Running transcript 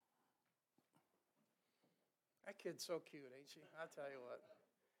Kid's so cute, ain't she? I'll tell you what.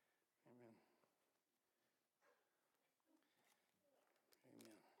 Amen.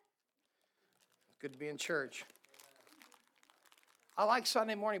 Amen. Good to be in church. I like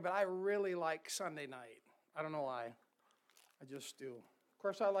Sunday morning, but I really like Sunday night. I don't know why. I just do. Of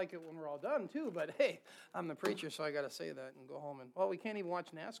course, I like it when we're all done, too, but hey, I'm the preacher, so I got to say that and go home. And well, we can't even watch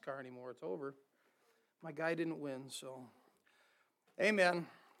NASCAR anymore. It's over. My guy didn't win, so. Amen.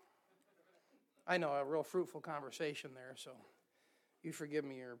 I know, a real fruitful conversation there, so you forgive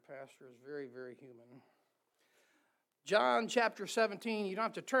me, your pastor is very, very human. John chapter 17, you don't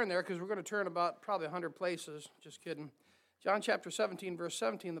have to turn there because we're going to turn about probably 100 places. Just kidding. John chapter 17, verse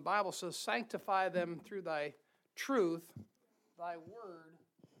 17, the Bible says, sanctify them through thy truth. Thy word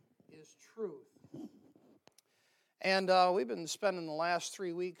is truth. And we've been spending the last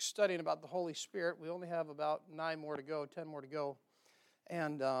 3 weeks studying about the Holy Spirit. We only have about 10 more to go.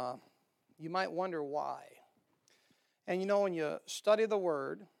 And you might wonder why. And you know, when you study the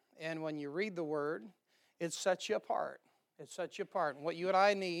Word and when you read the Word, it sets you apart. It sets you apart. And what you and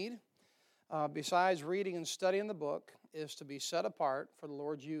I need, besides reading and studying the book, is to be set apart for the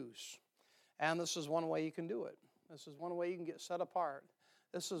Lord's use. And this is one way you can do it. This is one way you can get set apart.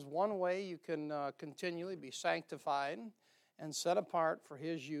 This is one way you can continually be sanctified and set apart for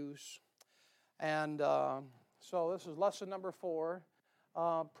His use. And so this is lesson number 4.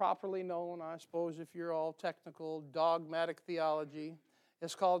 Properly known, I suppose, if you're all technical, dogmatic theology.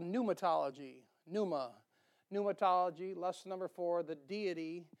 It's called pneumatology. Pneumatology, lesson number 4, the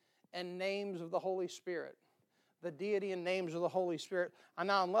deity and names of the Holy Spirit. The deity and names of the Holy Spirit. And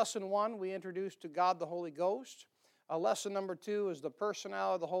now in lesson 1, we introduced to God the Holy Ghost. Lesson number 2 is the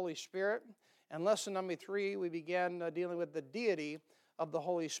personality of the Holy Spirit. And lesson number 3, we began dealing with the deity of the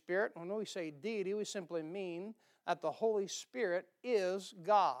Holy Spirit. When we say deity, we simply mean that the Holy Spirit is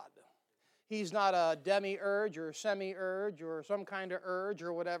God. He's not a demiurge or semi-urge or some kind of urge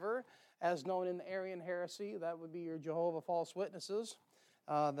or whatever, as known in the Arian heresy. That would be your Jehovah false witnesses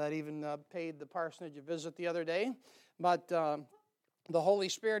that even paid the parsonage a visit the other day. But the Holy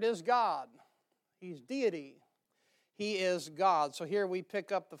Spirit is God. He's deity. He is God. So here we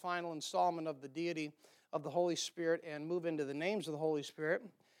pick up the final installment of the deity of the Holy Spirit and move into the names of the Holy Spirit.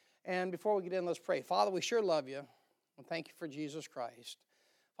 And before we get in, let's pray. Father, we sure love you, and thank you for Jesus Christ.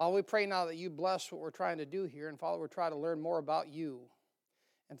 Father, we pray now that you bless what we're trying to do here, and Father, we're trying to learn more about you.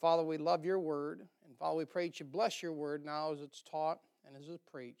 And Father, we love your word, and Father, we pray that you bless your word now as it's taught and as it's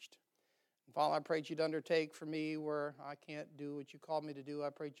preached. And Father, I pray that you'd undertake for me where I can't do what you called me to do.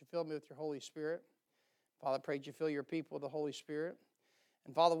 I pray that you fill me with your Holy Spirit. Father, I pray that you fill your people with the Holy Spirit.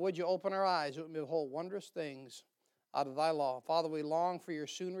 And Father, would you open our eyes that we may behold wondrous things out of thy law. Father, we long for your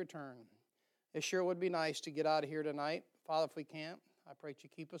soon return. It sure would be nice to get out of here tonight. Father, if we can't, I pray that you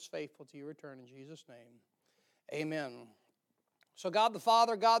keep us faithful to your return in Jesus' name. Amen. So God the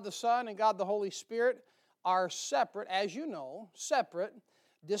Father, God the Son, and God the Holy Spirit are separate, as you know, separate,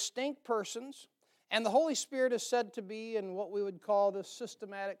 distinct persons. And the Holy Spirit is said to be, in what we would call the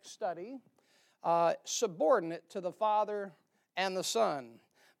systematic study, subordinate to the Father and the Son.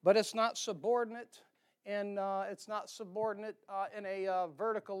 But it's not subordinate in a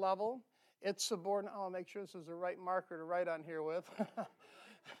vertical level. It's subordinate. I'll make sure this is the right marker to write on here with.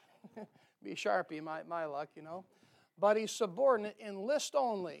 Be Sharpie, my luck, you know. But he's subordinate in list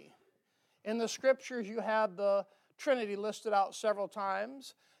only. In the Scriptures, you have the Trinity listed out several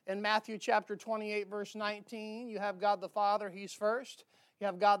times. In Matthew chapter 28, verse 19, you have God the Father, he's first. You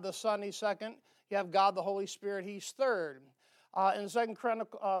have God the Son, he's second. You have God the Holy Spirit, he's third. In 2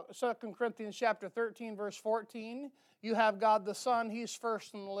 Corinthians chapter 13, verse 14, you have God the Son, he's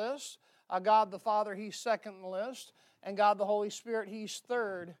first in the list. God the Father, he's second in the list. And God the Holy Spirit, he's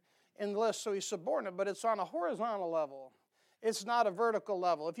third in the list. So he's subordinate, but it's on a horizontal level. It's not a vertical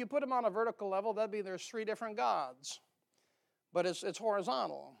level. If you put him on a vertical level, that'd be there's 3 different gods. But it's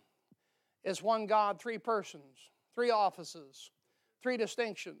horizontal. It's one God, 3 persons, 3 offices, 3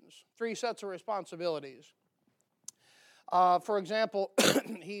 distinctions, 3 sets of responsibilities. For example,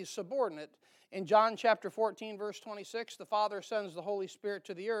 he's subordinate. In John chapter 14, verse 26, the Father sends the Holy Spirit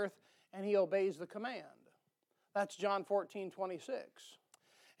to the earth, and he obeys the command. That's John 14, 26.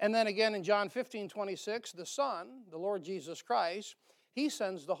 And then again in John 15, 26, the Son, the Lord Jesus Christ, he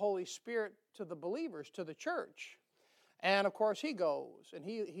sends the Holy Spirit to the believers, to the church. And of course he goes, and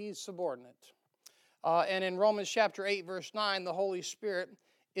he's subordinate. And in Romans chapter 8, verse 9, the Holy Spirit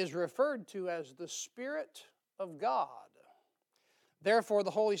is referred to as the Spirit of God. Therefore, the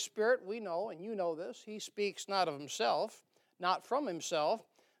Holy Spirit, we know, and you know this, he speaks not of himself, not from himself,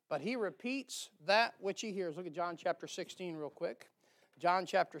 but he repeats that which he hears. Look at John chapter 16 real quick. John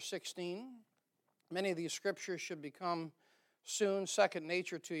chapter 16. Many of these scriptures should become soon second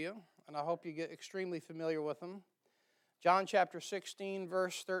nature to you, and I hope you get extremely familiar with them. John chapter 16,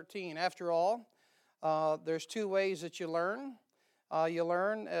 verse 13. After all, there's two ways that you learn. You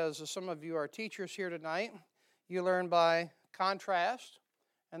learn, as some of you are teachers here tonight, you learn by contrast,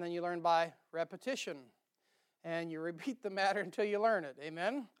 and then you learn by repetition. And you repeat the matter until you learn it.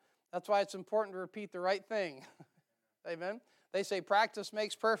 Amen? That's why it's important to repeat the right thing. Amen? They say practice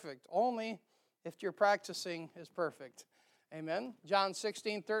makes perfect, only if your practicing is perfect. Amen? John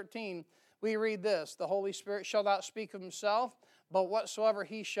 16, 13, we read this, the Holy Spirit shall not speak of himself, but whatsoever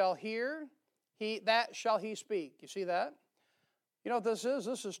he shall hear, that shall he speak. You see that? You know what this is?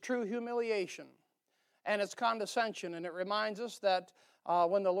 This is true humiliation. And it's condescension. And it reminds us that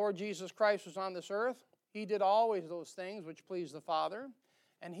when the Lord Jesus Christ was on this earth, he did always those things which pleased the Father.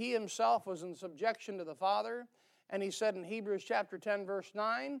 And he himself was in subjection to the Father. And he said in Hebrews chapter 10, verse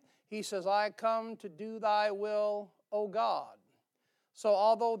 9, he says, I come to do thy will, O God. So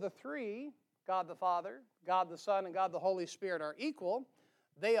although the three, God the Father, God the Son, and God the Holy Spirit are equal,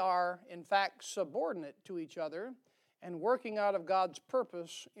 they are in fact subordinate to each other and working out of God's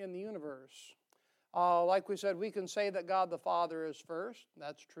purpose in the universe. Like we said, we can say that God the Father is first.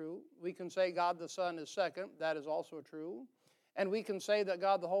 That's true. We can say God the Son is second. That is also true. And we can say that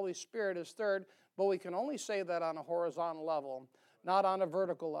God the Holy Spirit is third, but we can only say that on a horizontal level, not on a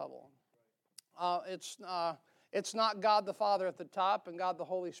vertical level. It's not God the Father at the top and God the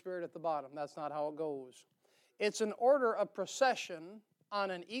Holy Spirit at the bottom. That's not how it goes. It's an order of procession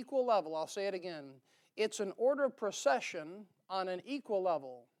on an equal level. I'll say it again. It's an order of procession on an equal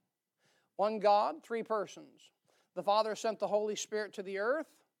level. One God, three persons. The Father sent the Holy Spirit to the earth.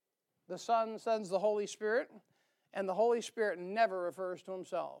 The Son sends the Holy Spirit. And the Holy Spirit never refers to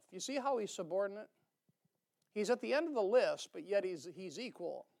himself. You see how he's subordinate? He's at the end of the list, but yet he's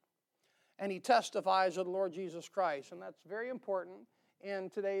equal. And he testifies of the Lord Jesus Christ. And that's very important in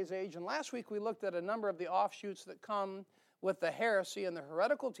today's age. And last week we looked at a number of the offshoots that come with the heresy and the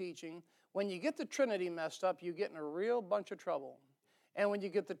heretical teaching. When you get the Trinity messed up, you get in a real bunch of trouble. And when you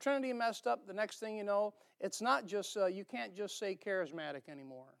get the Trinity messed up, the next thing you know, it's not just, you can't just say charismatic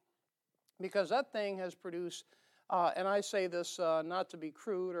anymore. Because that thing has produced, and I say this not to be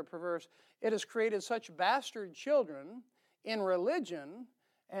crude or perverse, it has created such bastard children in religion.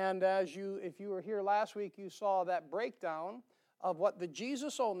 And if you were here last week, you saw that breakdown of what the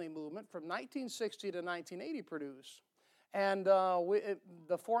Jesus-only movement from 1960 to 1980 produced. And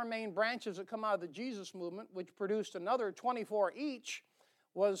the four main branches that come out of the Jesus movement, which produced another 24 each,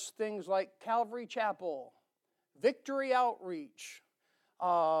 was things like Calvary Chapel, Victory Outreach,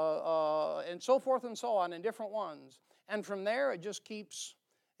 and so forth and so on in different ones. And from there, it keeps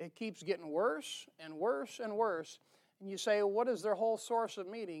getting worse and worse and worse. And you say, what is their whole source of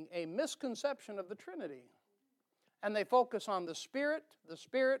meaning? A misconception of the Trinity. And they focus on the Spirit, the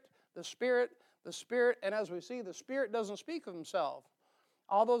Spirit, the Spirit, the Spirit, and as we see, the Spirit doesn't speak of himself.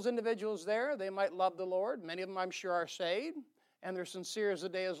 All those individuals there, they might love the Lord. Many of them, I'm sure, are saved, and they're sincere as the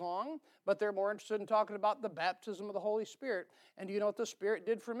day is long, but they're more interested in talking about the baptism of the Holy Spirit. And do you know what the Spirit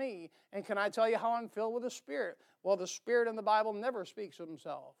did for me? And can I tell you how I'm filled with the Spirit? Well, the Spirit in the Bible never speaks of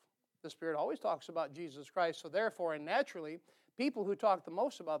himself. The Spirit always talks about Jesus Christ. So therefore, and naturally, people who talk the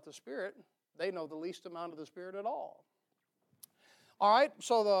most about the Spirit, they know the least amount of the Spirit at all. All right,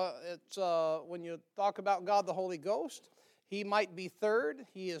 so when you talk about God the Holy Ghost, he might be third,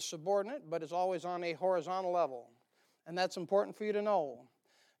 he is subordinate, but is always on a horizontal level. And that's important for you to know.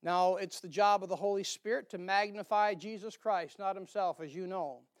 Now, it's the job of the Holy Spirit to magnify Jesus Christ, not himself, as you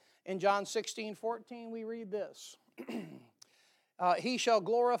know. In John 16, 14, we read this. He shall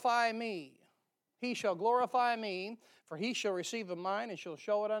glorify me. He shall glorify me, for he shall receive of mine and shall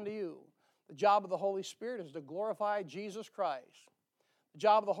show it unto you. The job of the Holy Spirit is to glorify Jesus Christ. The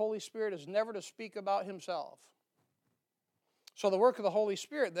job of the Holy Spirit is never to speak about himself. So the work of the Holy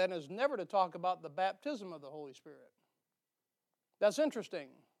Spirit then is never to talk about the baptism of the Holy Spirit. That's interesting.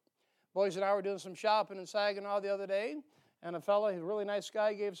 Boys and I were doing some shopping in Saginaw the other day, and a fellow, he's a really nice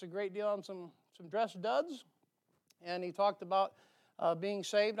guy, gave us a great deal on some dress duds, and he talked about being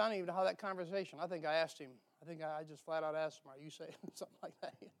saved. I don't even know how that conversation, I think I asked him. I just flat out asked him, are you saved? Something like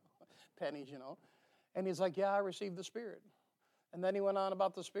that, pennies, And he's like, yeah, I received the Spirit. And then he went on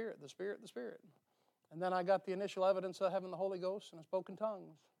about the Spirit, the Spirit, the Spirit. And then I got the initial evidence of having the Holy Ghost and I spoke in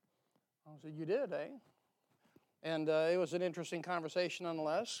tongues. I said, you did, eh? And it was an interesting conversation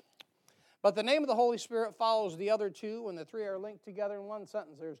nonetheless. But the name of the Holy Spirit follows the other two, and the three are linked together in one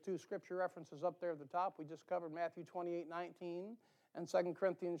sentence. There's two scripture references up there at the top. We just covered Matthew 28:19 and 2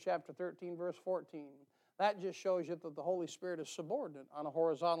 Corinthians chapter 13, verse 14. That just shows you that the Holy Spirit is subordinate on a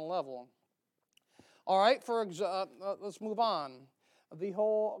horizontal level. All right, let's move on. The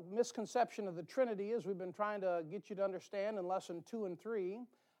whole misconception of the Trinity, as we've been trying to get you to understand in lesson 2 and 3,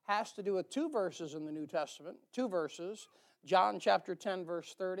 has to do with two verses in the New Testament, two verses, John chapter 10,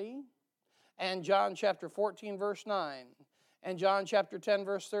 verse 30, and John chapter 14, verse 9. And John chapter 10,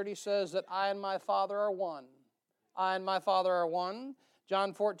 verse 30 says that I and my Father are one. I and my Father are one.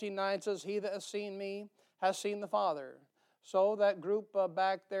 John 14, 9 says, he that has seen me has seen the Father. So that group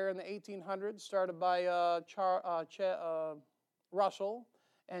back there in the 1800s, started by Russell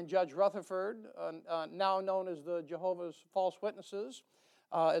and Judge Rutherford, now known as the Jehovah's False Witnesses.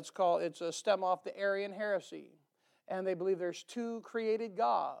 It's a stem off the Arian heresy. And they believe there's two created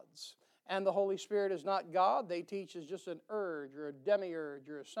gods. And the Holy Spirit is not God. They teach is just an urge or a demiurge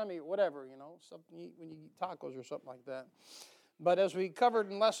or a whatever, something you eat when you eat tacos or something like that. But as we covered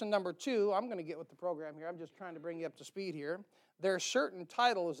in lesson number 2, I'm going to get with the program here. I'm just trying to bring you up to speed here. There are certain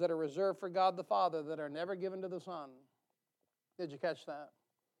titles that are reserved for God the Father that are never given to the Son. Did you catch that?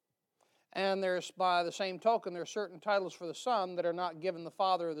 And there's, by the same token, there are certain titles for the Son that are not given the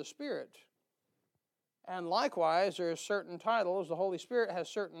Father or the Spirit. And likewise, there are certain titles, the Holy Spirit has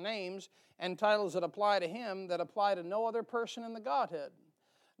certain names and titles that apply to Him that apply to no other person in the Godhead.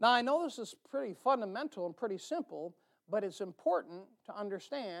 Now, I know this is pretty fundamental and pretty simple, but it's important to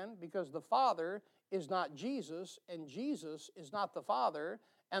understand because the Father is not Jesus, and Jesus is not the Father,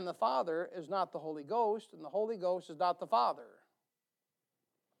 and the Father is not the Holy Ghost, and the Holy Ghost is not the Father.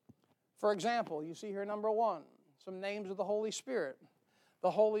 For example, you see here number 1, some names of the Holy Spirit. The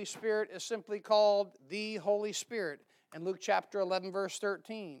Holy Spirit is simply called the Holy Spirit in Luke chapter 11, verse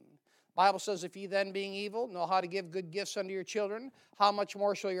 13. The Bible says, if ye then being evil know how to give good gifts unto your children, how much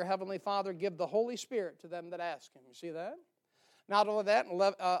more shall your heavenly Father give the Holy Spirit to them that ask Him? You see that? Not only that, in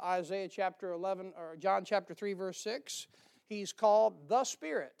Isaiah chapter 11, or John chapter 3, verse 6, He's called the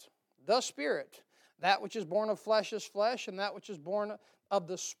Spirit. The Spirit. That which is born of flesh is flesh, and that which is born of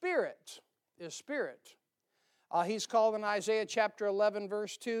the Spirit is spirit. He's called in Isaiah chapter 11,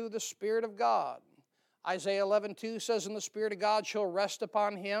 verse 2, the Spirit of God. Isaiah 11:2 says, and the Spirit of God shall rest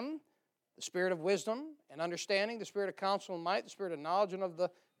upon Him, the Spirit of wisdom and understanding, the Spirit of counsel and might, the Spirit of knowledge and of the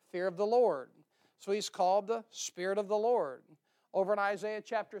fear of the Lord. So He's called the Spirit of the Lord. Over in Isaiah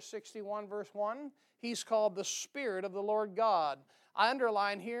chapter 61, verse 1, He's called the Spirit of the Lord God. I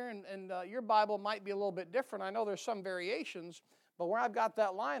underline here, and your Bible might be a little bit different. I know there's some variations, but where I've got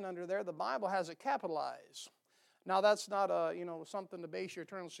that line under there, the Bible has it capitalized. Now, that's not something to base your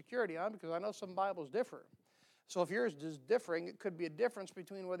eternal security on, because I know some Bibles differ. So if yours is differing, it could be a difference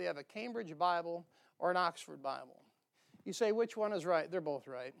between whether you have a Cambridge Bible or an Oxford Bible. You say, which one is right? They're both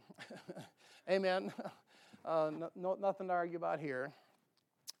right. Amen. Nothing to argue about here.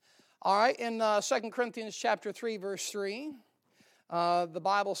 All right, in 2 Corinthians chapter 3, verse 3, the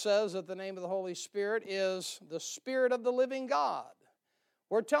Bible says that the name of the Holy Spirit is the Spirit of the living God.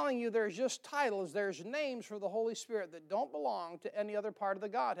 We're telling you there's just titles, there's names for the Holy Spirit that don't belong to any other part of the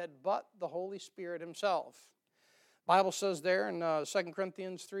Godhead but the Holy Spirit Himself. The Bible says there in 2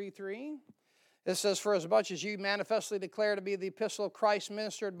 Corinthians 3:3, it says, for as much as you manifestly declare to be the epistle of Christ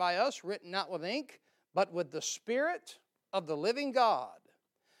ministered by us, written not with ink, but with the Spirit of the living God,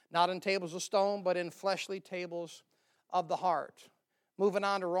 not in tables of stone, but in fleshly tables of the heart. Moving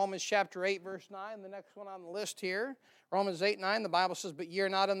on to Romans chapter 8, verse 9, the next one on the list here. Romans 8:9, the Bible says, but ye are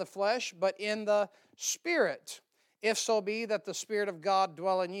not in the flesh, but in the Spirit, if so be that the Spirit of God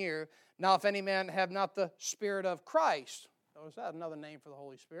dwell in you. Now, if any man have not the Spirit of Christ, notice that, another name for the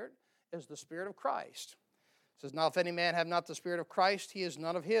Holy Spirit, is the Spirit of Christ. It says, now, if any man have not the Spirit of Christ, he is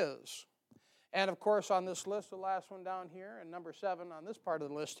none of His. And, of course, on this list, the last one down here, and number 7 on this part of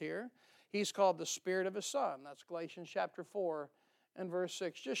the list here, He's called the Spirit of His Son. That's Galatians chapter 4 and verse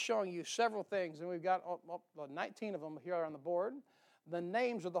 6, just showing you several things. And we've got 19 of them here on the board. The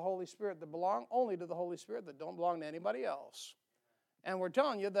names of the Holy Spirit that belong only to the Holy Spirit, that don't belong to anybody else. And we're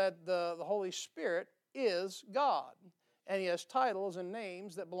telling you that the Holy Spirit is God. And He has titles and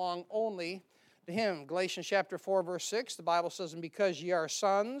names that belong only to Him. Galatians chapter 4, verse 6, the Bible says, and because ye are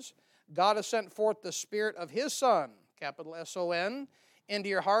sons, God has sent forth the Spirit of His Son, capital S-O-N, into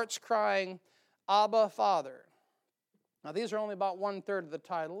your hearts, crying, Abba, Father. Now, these are only about 1/3 of the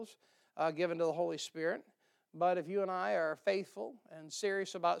titles given to the Holy Spirit. But if you and I are faithful and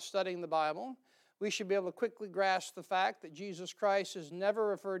serious about studying the Bible, we should be able to quickly grasp the fact that Jesus Christ is never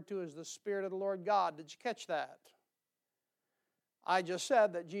referred to as the Spirit of the Lord God. Did you catch that? I just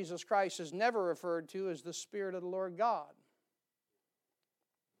said that Jesus Christ is never referred to as the Spirit of the Lord God.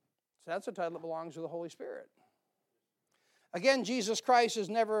 So that's a title that belongs to the Holy Spirit. Again, Jesus Christ is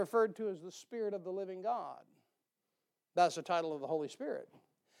never referred to as the Spirit of the living God. That's the title of the Holy Spirit.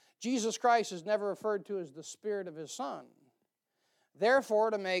 Jesus Christ is never referred to as the Spirit of his Son. Therefore,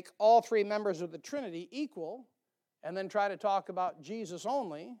 to make all three members of the Trinity equal and then try to talk about Jesus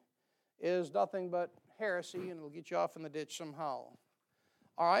only is nothing but heresy, and it'll get you off in the ditch somehow.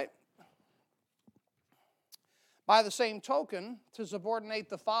 All right? By the same token, to subordinate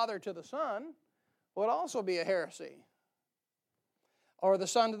the Father to the Son would also be a heresy. Or the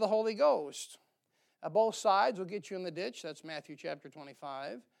Son to the Holy Ghost. Both sides will get you in the ditch. That's Matthew chapter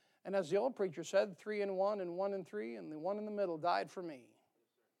 25. And as the old preacher said, 3 in 1 and 1 in 3, and the one in the middle died for me.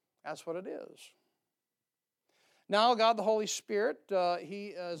 That's what it is. Now, God the Holy Spirit, he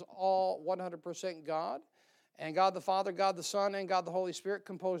is all 100% God. And God the Father, God the Son, and God the Holy Spirit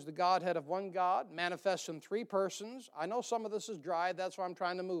compose the Godhead of one God, manifest in three persons. I know some of this is dry. That's why I'm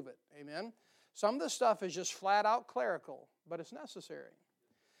trying to move it. Amen? Some of this stuff is just flat out clerical, but it's necessary.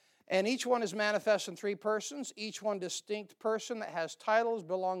 And each one is manifest in three persons, each one distinct person that has titles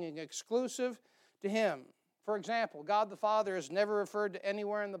belonging exclusive to him. For example, God the Father is never referred to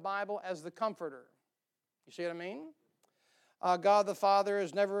anywhere in the Bible as the Comforter. You see what I mean? God the Father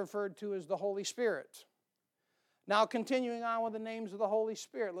is never referred to as the Holy Spirit. Now, continuing on with the names of the Holy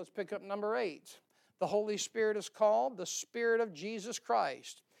Spirit, let's pick up number 8. The Holy Spirit is called the Spirit of Jesus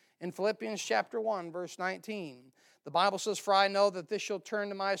Christ. In Philippians chapter 1, verse 19. The Bible says, "For I know that this shall turn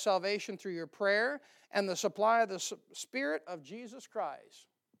to my salvation through your prayer and the supply of the Spirit of Jesus Christ."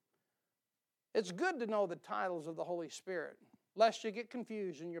 It's good to know the titles of the Holy Spirit, lest you get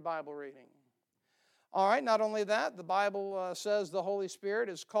confused in your Bible reading. All right, not only that, the Bible says the Holy Spirit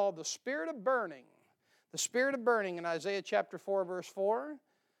is called the Spirit of burning. The Spirit of burning in Isaiah chapter 4, verse 4.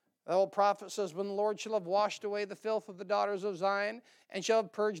 The old prophet says, "When the Lord shall have washed away the filth of the daughters of Zion, and shall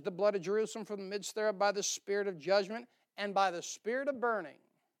have purged the blood of Jerusalem from the midst thereof by the Spirit of judgment, and by the Spirit of burning."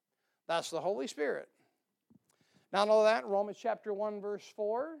 That's the Holy Spirit. Not only that, Romans chapter 1, verse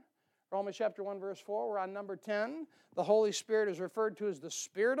 4. Romans chapter 1, verse 4, we're on number 10. The Holy Spirit is referred to as the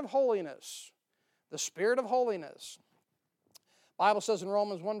Spirit of holiness. The Spirit of holiness. The Bible says in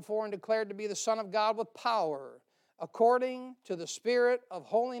Romans 1:4, "And declared to be the Son of God with power, according to the Spirit of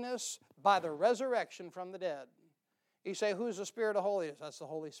holiness by the resurrection from the dead." You say, who's the Spirit of holiness? That's the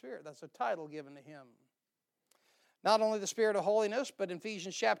Holy Spirit. That's a title given to him. Not only the Spirit of holiness, but in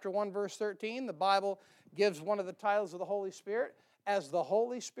Ephesians chapter 1, verse 13, the Bible gives one of the titles of the Holy Spirit as the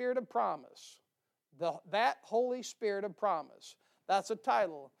Holy Spirit of promise. That Holy Spirit of promise. That's a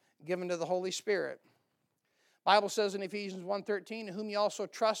title given to the Holy Spirit. The Bible says in Ephesians 1:13, "In whom ye also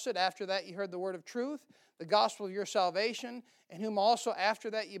trusted, after that ye heard the word of truth, the gospel of your salvation, in whom also after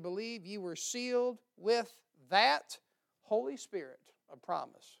that ye believed, ye were sealed with that Holy Spirit of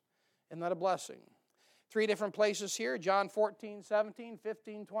promise." Isn't that a blessing? 3 different places here, John 14:17,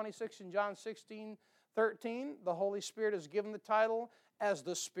 15:26, and John 16:13. The Holy Spirit is given the title as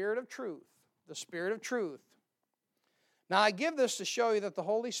the Spirit of truth. The Spirit of truth. Now, I give this to show you that the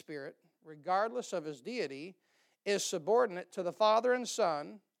Holy Spirit, regardless of his deity, is subordinate to the Father and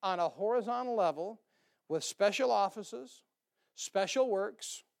Son on a horizontal level with special offices, special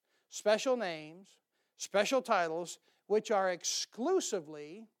works, special names, special titles, which are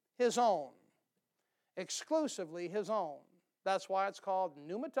exclusively his own. Exclusively his own. That's why it's called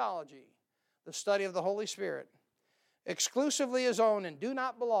pneumatology, the study of the Holy Spirit. Exclusively his own and do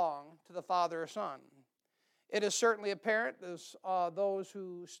not belong to the Father or Son. It is certainly apparent, as those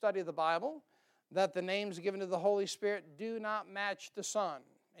who study the Bible, that the names given to the Holy Spirit do not match the Son.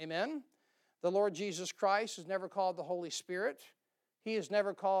 Amen? The Lord Jesus Christ is never called the Holy Spirit. He is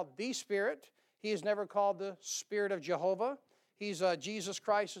never called the Spirit. He is never called the Spirit of Jehovah. Jesus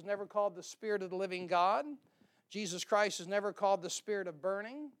Christ is never called the Spirit of the living God. Jesus Christ is never called the Spirit of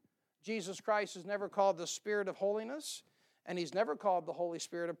burning. Jesus Christ is never called the Spirit of holiness. And he's never called the Holy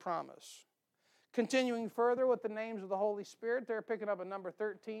Spirit of promise. Continuing further with the names of the Holy Spirit, they're picking up at number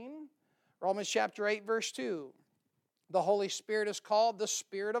 13. Romans chapter 8, verse 2. The Holy Spirit is called the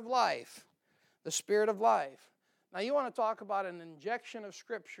Spirit of life. The Spirit of life. Now, you want to talk about an injection of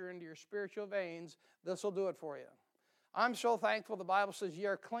Scripture into your spiritual veins, this will do it for you. I'm so thankful the Bible says ye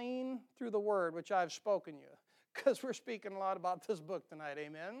are clean through the word which I've spoken you, because we're speaking a lot about this book tonight,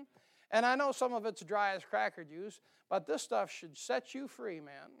 amen? And I know some of it's dry as cracker juice, but this stuff should set you free,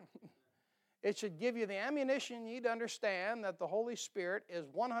 man. It should give you the ammunition you need to understand that the Holy Spirit is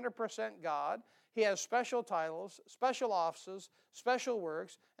 100% God. He has special titles, special offices, special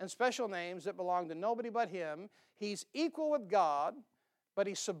works, and special names that belong to nobody but him. He's equal with God, but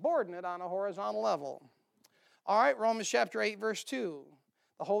he's subordinate on a horizontal level. All right, Romans chapter 8, verse 2.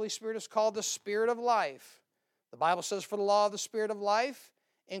 The Holy Spirit is called the Spirit of life. The Bible says, "For the law of the Spirit of life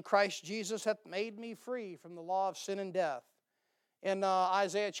in Christ Jesus hath made me free from the law of sin and death." In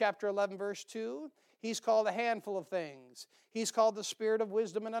Isaiah chapter 11, verse 2, he's called a handful of things. He's called the Spirit of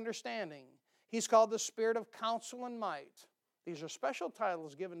wisdom and understanding. He's called the Spirit of counsel and might. These are special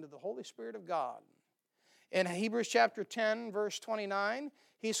titles given to the Holy Spirit of God. In Hebrews chapter 10, verse 29,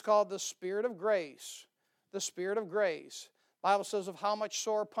 he's called the Spirit of grace. The Spirit of grace. The Bible says, of how much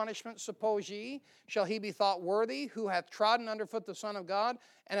sore punishment, suppose ye, shall he be thought worthy, who hath trodden underfoot the Son of God,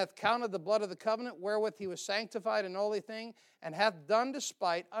 and hath counted the blood of the covenant, wherewith he was sanctified an holy thing, and hath done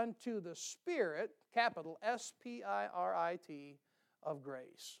despite unto the Spirit, capital S-P-I-R-I-T, of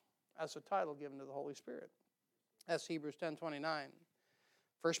grace. That's a title given to the Holy Spirit. That's Hebrews 10:29.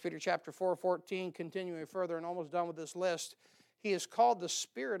 1 Peter chapter 4:14, continuing further and almost done with this list, he is called the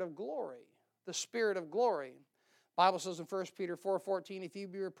Spirit of glory. The Spirit of glory. The Bible says in 1 Peter 4:14, if ye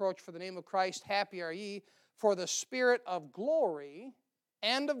be reproached for the name of Christ, happy are ye, for the Spirit of glory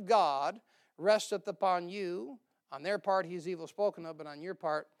and of God resteth upon you. On their part he is evil spoken of, but on your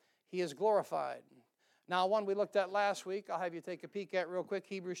part he is glorified. Now, one we looked at last week, I'll have you take a peek at real quick,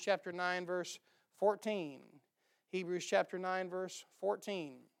 Hebrews chapter 9, verse 14. Hebrews chapter 9, verse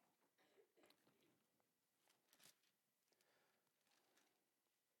 14.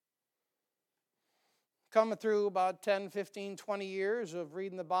 Coming through about 10, 15, 20 years of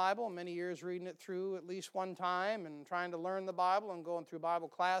reading the Bible, many years reading it through at least one time and trying to learn the Bible and going through Bible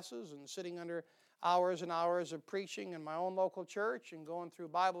classes and sitting under hours and hours of preaching in my own local church and going through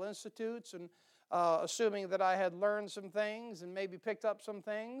Bible institutes and assuming that I had learned some things and maybe picked up some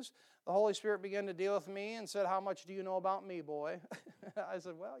things, the Holy Spirit began to deal with me and said, how much do you know about me, boy? I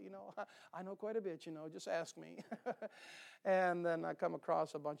said, well, I know quite a bit, just ask me. And then I come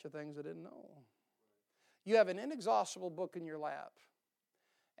across a bunch of things I didn't know. You have an inexhaustible book in your lap.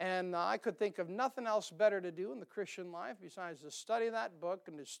 And I could think of nothing else better to do in the Christian life besides to study that book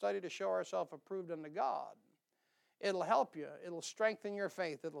and to study to show ourselves approved unto God. It'll help you. It'll strengthen your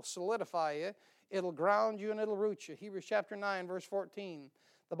faith. It'll solidify you. It'll ground you and it'll root you. Hebrews chapter 9, verse 14.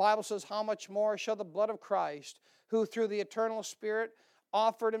 The Bible says, how much more shall the blood of Christ, who through the eternal Spirit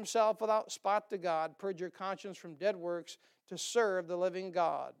offered himself without spot to God, purge your conscience from dead works to serve the living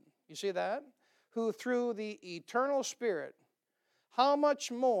God. You see that? Who through the eternal Spirit, how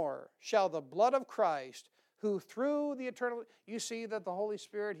much more shall the blood of Christ, who through the eternal... You see that the Holy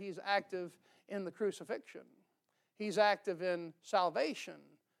Spirit, he's active in the crucifixion. He's active in salvation.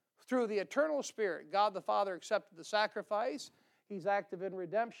 Through the eternal Spirit, God the Father accepted the sacrifice. He's active in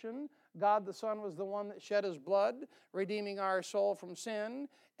redemption. God the Son was the one that shed his blood, redeeming our soul from sin.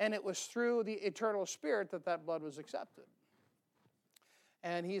 And it was through the eternal Spirit that that blood was accepted.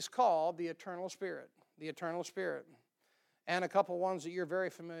 And he's called the eternal Spirit. The eternal Spirit. And a couple ones that you're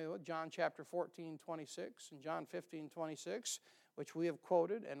very familiar with, John chapter 14:26 and John 15:26, which we have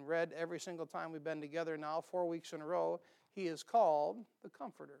quoted and read every single time we've been together now, 4 weeks in a row. He is called the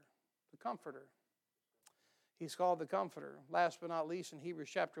Comforter. The Comforter. He's called the Comforter. Last but not least, in Hebrews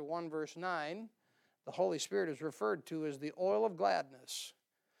chapter 1, verse 9, the Holy Spirit is referred to as the oil of gladness.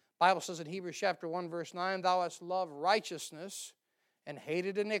 The Bible says in Hebrews chapter 1, verse 9, thou hast loved righteousness and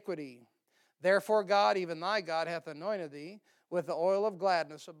hated iniquity. Therefore God, even thy God, hath anointed thee with the oil of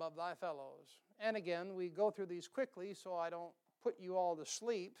gladness above thy fellows. And again, we go through these quickly so I don't put you all to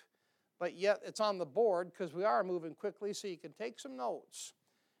sleep, but yet it's on the board because we are moving quickly, so you can take some notes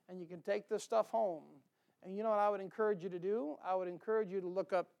and you can take this stuff home. And you know what I would encourage you to do? I would encourage you to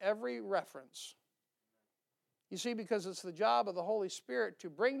look up every reference. You see, because it's the job of the Holy Spirit to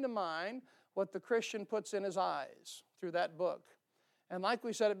bring to mind what the Christian puts in his eyes through that book. And like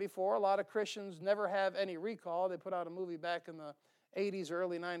we said it before, a lot of Christians never have any recall. They put out a movie back in the 80s or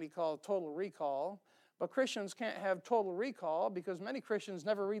early 90s called Total Recall. But Christians can't have total recall because many Christians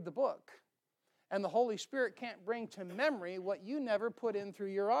never read the book. And the Holy Spirit can't bring to memory what you never put in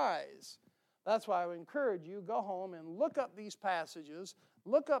through your eyes. That's why I would encourage you, go home and look up these passages,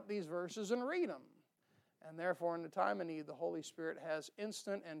 look up these verses and read them. And therefore, in the time of need, the Holy Spirit has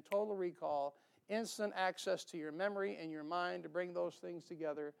instant and total recall, instant access to your memory and your mind to bring those things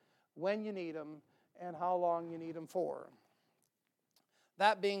together when you need them and how long you need them for.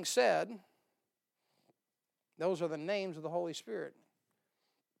 That being said, those are the names of the Holy Spirit.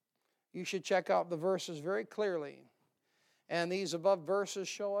 You should check out the verses very clearly. And these above verses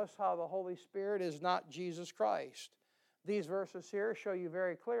show us how the Holy Spirit is not Jesus Christ. These verses here show you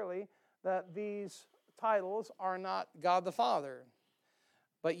very clearly that these titles are not God the Father.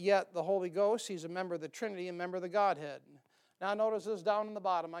 But yet the Holy Ghost, he's a member of the Trinity, a member of the Godhead. Now notice this down in the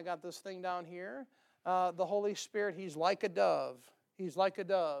bottom. I got this thing down here. The Holy Spirit, he's like a dove. He's like a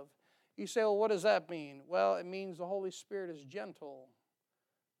dove. You say, well, what does that mean? Well, it means the Holy Spirit is gentle.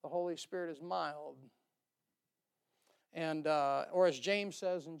 The Holy Spirit is mild. And, or as James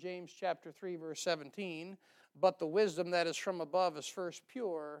says in James chapter 3, verse 17, but the wisdom that is from above is first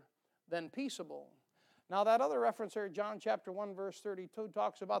pure, then peaceable. Now that other reference there, John chapter 1, verse 32,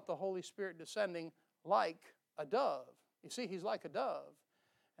 talks about the Holy Spirit descending like a dove. You see, he's like a dove.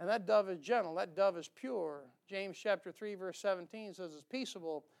 And that dove is gentle. That dove is pure. James chapter 3, verse 17 says it's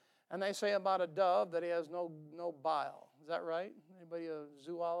peaceable. And they say about a dove that he has no bile. Is that right? Anybody a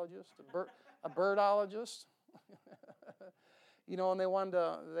zoologist? A birdologist? You know, and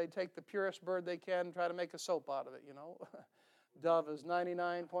they take the purest bird they can and try to make a soap out of it, you know. Dove is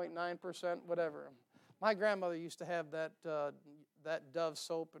 99.9% whatever. My grandmother used to have that Dove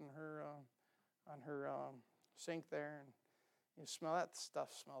soap in her on her sink there, and you smell that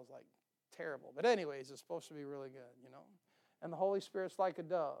stuff smells like terrible. But anyways, it's supposed to be really good, you know. And the Holy Spirit's like a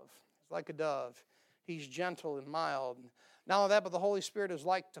dove. He's like a dove. He's gentle and mild. Not only that, but the Holy Spirit is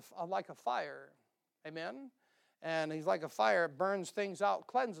like a fire. Amen? And he's like a fire. It burns things out,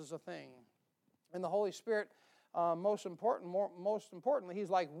 cleanses a thing. And the Holy Spirit, most importantly,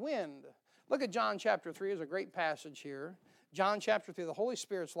 he's like wind. Look at John chapter 3. There's a great passage here. John chapter 3, the Holy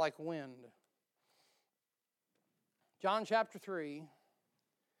Spirit's like wind. John chapter 3.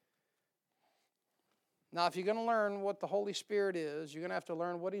 Now, if you're going to learn what the Holy Spirit is, you're going to have to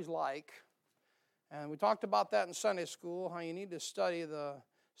learn what he's like. And we talked about that in Sunday school, how you need to study the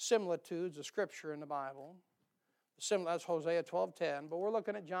similitudes of Scripture in the Bible. That's Hosea 12:10. But we're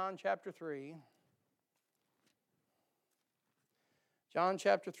looking at John chapter 3. John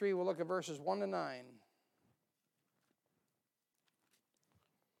chapter 3, we'll look at verses 1 to 9.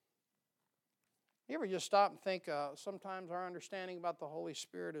 You ever just stop and think, sometimes our understanding about the Holy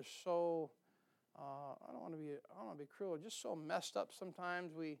Spirit is so, I don't want to be cruel, just so messed up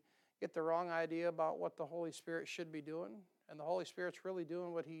sometimes we get the wrong idea about what the Holy Spirit should be doing. And the Holy Spirit's really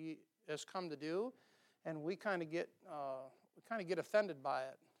doing what he has come to do. And we kind of get offended by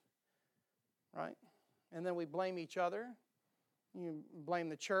it, right? And then we blame each other. You blame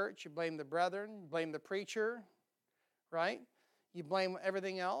the church, you blame the brethren, you blame the preacher, right? You blame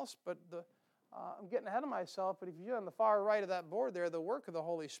everything else. But I'm getting ahead of myself, but if you're on the far right of that board there, the work of the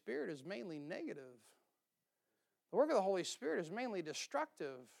Holy Spirit is mainly negative. The work of the Holy Spirit is mainly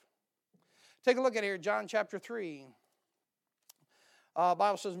destructive. Take a look at here, John chapter 3.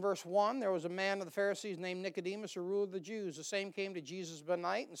 Bible says in verse 1, there was a man of the Pharisees named Nicodemus, a ruler of the Jews. The same came to Jesus by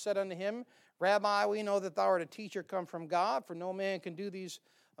night and said unto him, Rabbi, we know that thou art a teacher come from God, for no man can do these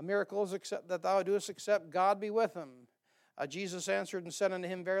miracles except that thou doest, except God be with him. Jesus answered and said unto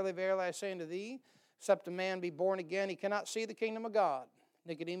him, Verily, verily, I say unto thee, except a man be born again, he cannot see the kingdom of God.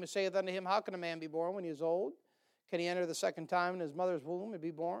 Nicodemus saith unto him, How can a man be born when he is old? Can he enter the second time in his mother's womb and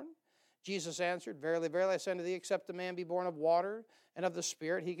be born? Jesus answered, Verily, verily, I say unto thee, except a man be born of water and of the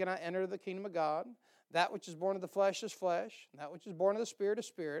Spirit, he cannot enter the kingdom of God. That which is born of the flesh is flesh, and that which is born of the Spirit is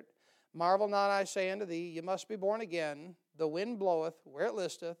spirit. Marvel not, I say unto thee, you must be born again. The wind bloweth where it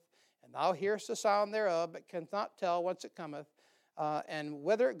listeth, and thou hearest the sound thereof, but canst not tell whence it cometh, and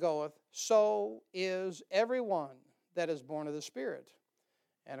whither it goeth. So is every one that is born of the Spirit.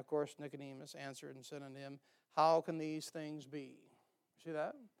 And of course Nicodemus answered and said unto him, How can these things be? See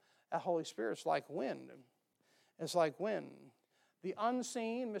that? That Holy Spirit's like wind. It's like wind. The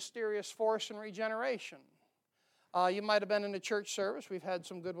unseen, mysterious force in regeneration. You might have been in a church service. We've had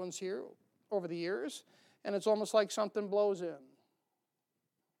some good ones here over the years. And it's almost like something blows in.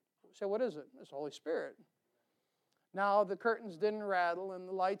 You say, what is it? It's the Holy Spirit. Now, the curtains didn't rattle and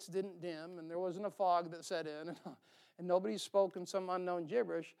the lights didn't dim and there wasn't a fog that set in and nobody's spoken some unknown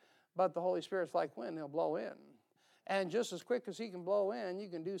gibberish, but the Holy Spirit's like wind. He'll blow in. And just as quick as he can blow in, you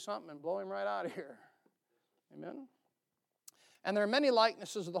can do something and blow him right out of here. Amen? And there are many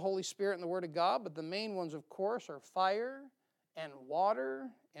likenesses of the Holy Spirit in the Word of God, but the main ones, of course, are fire and water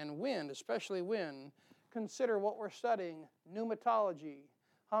and wind, especially wind. Consider what we're studying, pneumatology.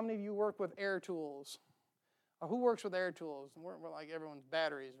 How many of you work with air tools? Who works with air tools? We're like everyone's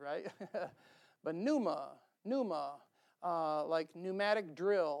batteries, right? But pneuma, like pneumatic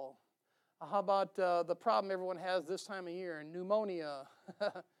drill. How about the problem everyone has this time of year, pneumonia?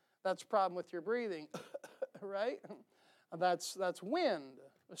 That's a problem with your breathing, right? That's wind,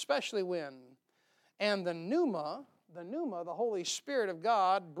 especially wind. And the pneuma, the Holy Spirit of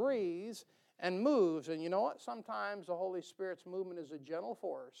God, breathes and moves. And you know what? Sometimes the Holy Spirit's movement is a gentle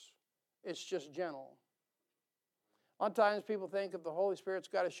force. It's just gentle. A lot of times people think if the Holy Spirit's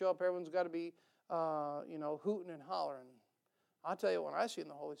got to show up, everyone's got to be, hooting and hollering. I'll tell you, when I see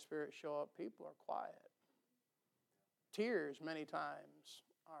the Holy Spirit show up, people are quiet. Tears, many times,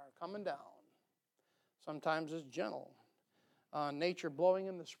 are coming down. Sometimes it's gentle. Nature blowing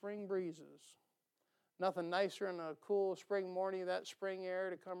in the spring breezes. Nothing nicer in a cool spring morning, that spring air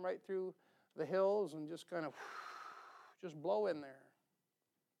to come right through the hills and just kind of just blow in there.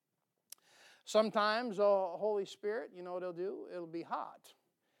 Sometimes the Holy Spirit, you know what it'll do? It'll be hot.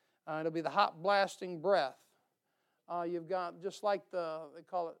 It'll be the hot blasting breath. You've got just like they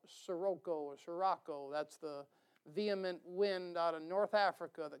call it Sirocco. That's the vehement wind out of North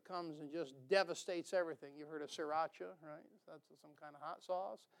Africa that comes and just devastates everything. You've heard of sriracha, right? That's some kind of hot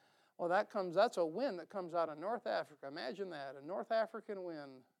sauce. Well, that's a wind that comes out of North Africa. Imagine that, a North African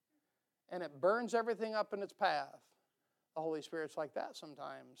wind. And it burns everything up in its path. The Holy Spirit's like that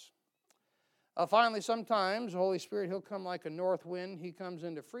sometimes. Finally, sometimes the Holy Spirit, He'll come like a north wind. He comes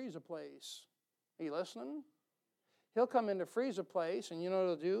in to freeze a place. Are you listening? He'll come in to freeze a place, and you know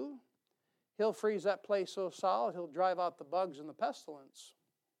what He'll do? He'll freeze that place so solid, He'll drive out the bugs and the pestilence.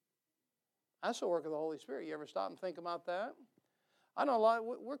 That's the work of the Holy Spirit. You ever stop and think about that? I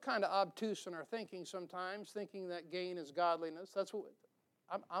know we're kind of obtuse in our thinking sometimes, thinking that gain is godliness. That's what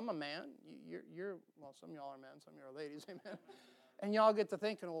I'm a man. Well, some of y'all are men, some of y'all are ladies, amen. And y'all get to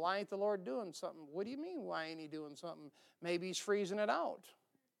thinking, well, why ain't the Lord doing something? What do you mean, why ain't He doing something? Maybe He's freezing it out.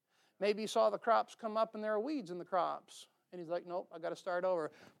 Maybe He saw the crops come up and there are weeds in the crops. And He's like, nope, I got to start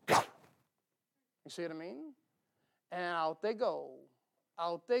over. You see what I mean? And out they go.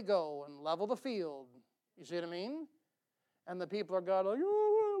 Out they go and level the field. You see what I mean? And the people are God like,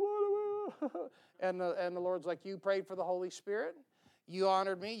 oh, and the Lord's like, you prayed for the Holy Spirit. You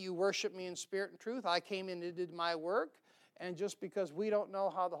honored me. You worshiped me in spirit and truth. I came in and did my work. And just because we don't know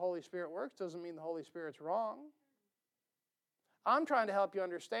how the Holy Spirit works doesn't mean the Holy Spirit's wrong. I'm trying to help you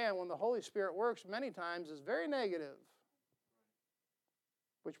understand when the Holy Spirit works many times is very negative,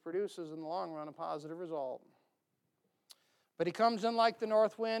 which produces in the long run a positive result. But He comes in like the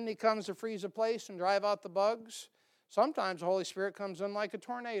north wind. He comes to freeze a place and drive out the bugs. Sometimes the Holy Spirit comes in like a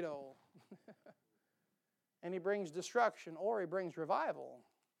tornado. And He brings destruction or He brings revival.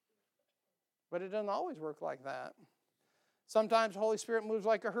 But it doesn't always work like that. Sometimes the Holy Spirit moves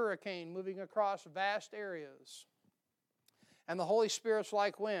like a hurricane, moving across vast areas. And the Holy Spirit's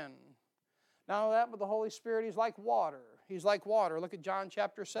like wind. Not only that, but the Holy Spirit, He's like water. He's like water. Look at John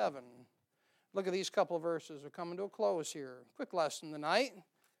chapter 7. Look at these couple of verses. We're coming to a close here. Quick lesson tonight.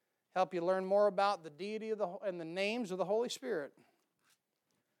 Help you learn more about the deity and the names of the Holy Spirit.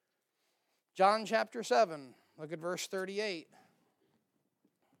 John chapter 7. Look at verse 38.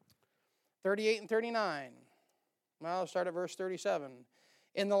 38 and 39. Well, I'll start at verse 37.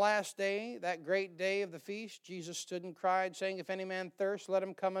 In the last day, that great day of the feast, Jesus stood and cried, saying, if any man thirst, let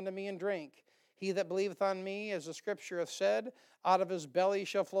him come unto me and drink. He that believeth on me, as the Scripture hath said, out of his belly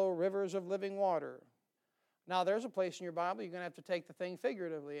shall flow rivers of living water. Now, there's a place in your Bible you're going to have to take the thing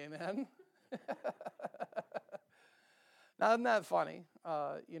figuratively, amen? Now, isn't that funny?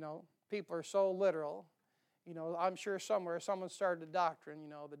 People are so literal. I'm sure somewhere someone started a doctrine,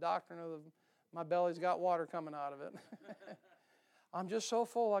 the doctrine of my belly's got water coming out of it. I'm just so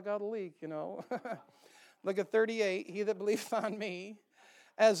full, I got a leak, Look at 38. He that believeth on me,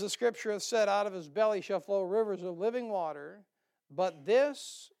 as the Scripture hath said, out of his belly shall flow rivers of living water. But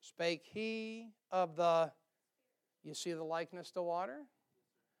this spake he of the, you see the likeness to water?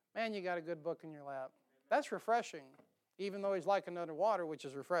 Man, you got a good book in your lap. That's refreshing, even though he's likened unto water, which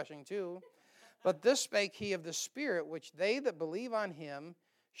is refreshing too. But this spake he of the Spirit, which they that believe on him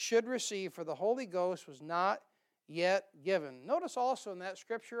should receive, for the Holy Ghost was not yet given. Notice also in that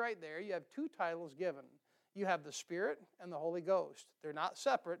scripture right there, you have two titles given. You have the Spirit and the Holy Ghost. They're not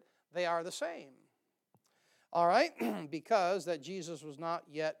separate. They are the same. All right? Because that Jesus was not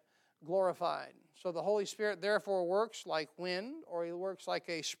yet glorified. So the Holy Spirit therefore works like wind, or He works like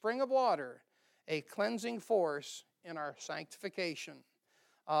a spring of water, a cleansing force in our sanctification.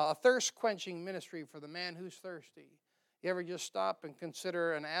 A thirst-quenching ministry for the man who's thirsty. You ever just stop and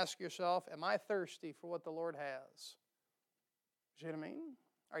consider and ask yourself, am I thirsty for what the Lord has? See what I mean?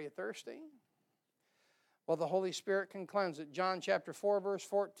 Are you thirsty? Well, the Holy Spirit can cleanse it. John chapter 4, verse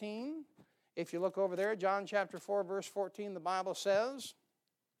 14. If you look over there, John chapter 4, verse 14, the Bible says,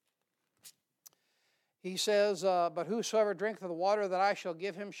 He says, but whosoever drinketh of the water that I shall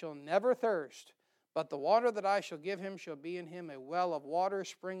give him shall never thirst. But the water that I shall give him shall be in him a well of water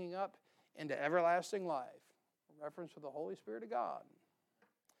springing up into everlasting life. Reference to the Holy Spirit of God.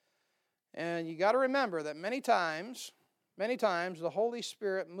 And you got to remember that many times the Holy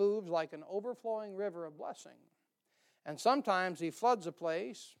Spirit moves like an overflowing river of blessing. And sometimes He floods a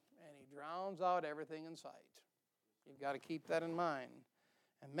place and He drowns out everything in sight. You've got to keep that in mind.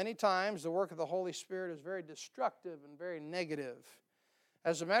 And many times the work of the Holy Spirit is very destructive and very negative.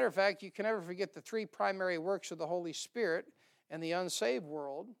 As a matter of fact, you can never forget the three primary works of the Holy Spirit in the unsaved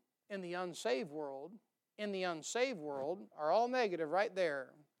world. In the unsaved world, in the unsaved world are all negative right there.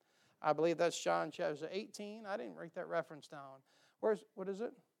 I believe that's John chapter 18. I didn't write that reference down. What is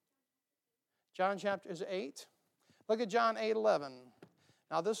it? John chapter, is it 8? Look at John 8:11.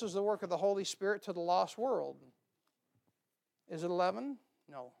 Now this is the work of the Holy Spirit to the lost world. Is it 11?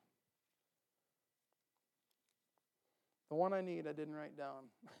 No. The one I need I didn't write down.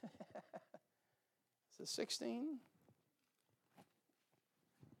 Is it 16?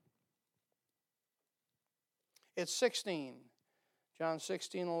 It's 16. John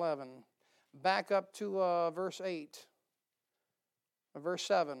 16:11. Back up to verse 8. Verse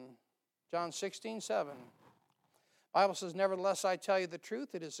 7. John 16:7. Bible says, nevertheless, I tell you the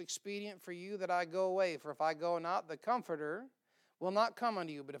truth, it is expedient for you that I go away. For if I go not, the Comforter will not come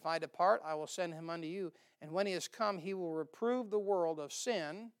unto you. But if I depart, I will send him unto you. And when he is come, he will reprove the world of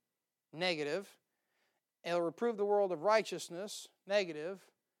sin, negative. And he'll reprove the world of righteousness, negative.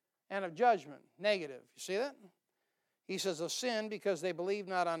 And of judgment, negative. You see that? He says, of sin, because they believe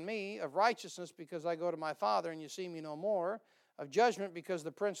not on me. Of righteousness, because I go to my Father, and you see me no more. Of judgment, because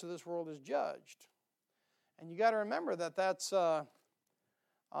the prince of this world is judged. And you got to remember that that's the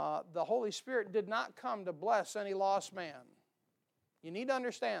Holy Spirit did not come to bless any lost man. You need to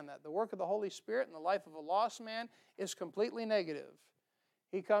understand that. The work of the Holy Spirit in the life of a lost man is completely negative.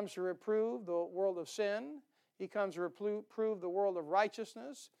 He comes to reprove the world of sin. He comes to reprove the world of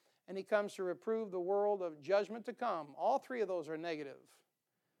righteousness. And he comes to reprove the world of judgment to come. All three of those are negative.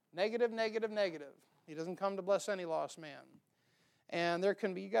 Negative, negative, negative. He doesn't come to bless any lost man. And there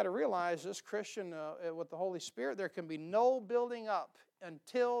can be, you got to realize this Christian with the Holy Spirit, there can be no building up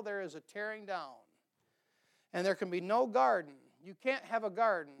until there is a tearing down. And there can be no garden. You can't have a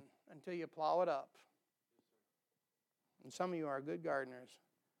garden until you plow it up. And some of you are good gardeners.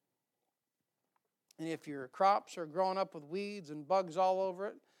 And if your crops are growing up with weeds and bugs all over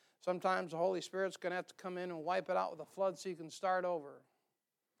it, sometimes the Holy Spirit's going to have to come in and wipe it out with a flood so you can start over.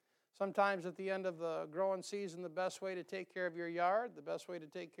 Sometimes at the end of the growing season, the best way to take care of your yard, the best way to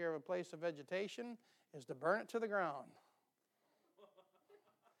take care of a place of vegetation is to burn it to the ground.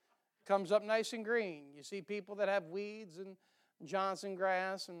 Comes up nice and green. You see people that have weeds and Johnson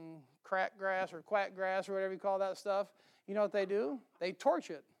grass and crack grass or quack grass or whatever you call that stuff. You know what they do? They torch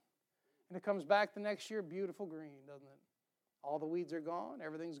it. And it comes back the next year beautiful green, doesn't it? All the weeds are gone.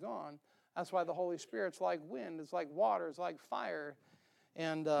 Everything's gone. That's why the Holy Spirit's like wind. It's like water. It's like fire.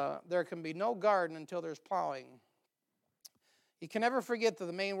 And there can be no garden until there's plowing. You can never forget that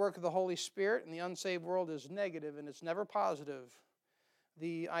the main work of the Holy Spirit in the unsaved world is negative, and it's never positive.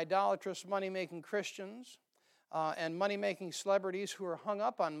 The idolatrous money-making Christians and money-making celebrities who are hung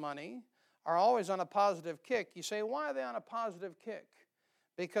up on money are always on a positive kick. You say, why are they on a positive kick?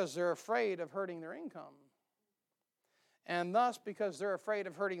 Because they're afraid of hurting their income. And thus, because they're afraid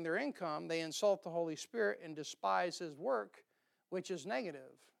of hurting their income, they insult the Holy Spirit and despise His work, which is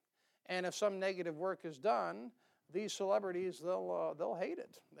negative. And if some negative work is done, these celebrities, they'll hate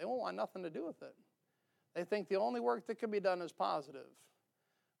it. They won't want nothing to do with it. They think the only work that can be done is positive.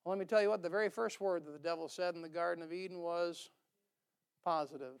 Well, let me tell you what, the very first word that the devil said in the Garden of Eden was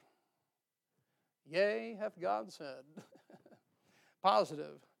positive. Yea, hath God said.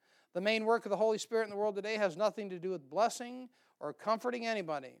 Positive. The main work of the Holy Spirit in the world today has nothing to do with blessing or comforting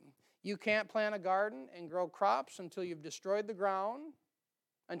anybody. You can't plant a garden and grow crops until you've destroyed the ground,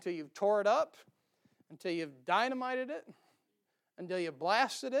 until you've tore it up, until you've dynamited it, until you've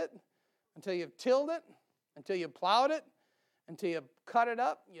blasted it, until you've tilled it, until you've plowed it, until you've cut it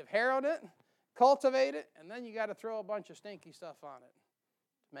up, you've harrowed it, cultivate it, and then you got to throw a bunch of stinky stuff on it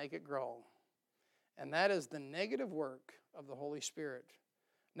to make it grow. And that is the negative work of the Holy Spirit.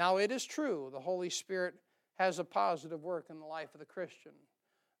 Now, it is true, the Holy Spirit has a positive work in the life of the Christian.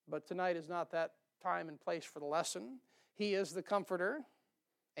 But tonight is not that time and place for the lesson. He is the Comforter.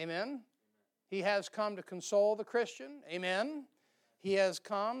 Amen. He has come to console the Christian. Amen. He has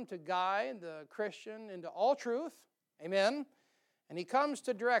come to guide the Christian into all truth. Amen. And He comes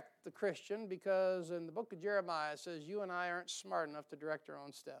to direct the Christian because in the book of Jeremiah it says you and I aren't smart enough to direct our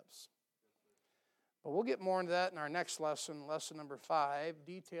own steps. But we'll get more into that in our next lesson, lesson number 5,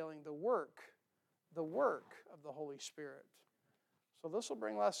 detailing the work of the Holy Spirit. So this will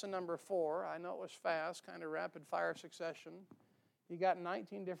bring lesson number 4. I know it was fast, kind of rapid fire succession. You got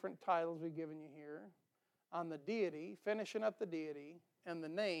 19 different titles we've given you here on the deity, finishing up the deity, and the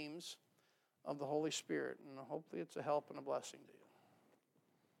names of the Holy Spirit. And hopefully it's a help and a blessing to you.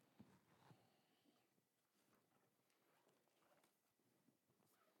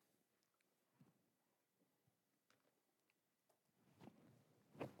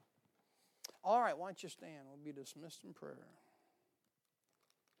 All right, why don't you stand? We'll be dismissed in prayer.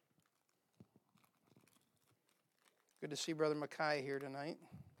 Good to see Brother Mackay here tonight.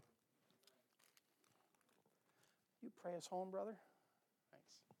 You pray us home, brother?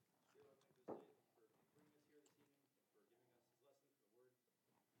 Thanks.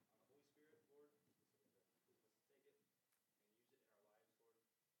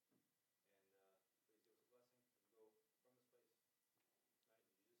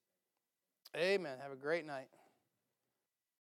 Amen. Have a great night.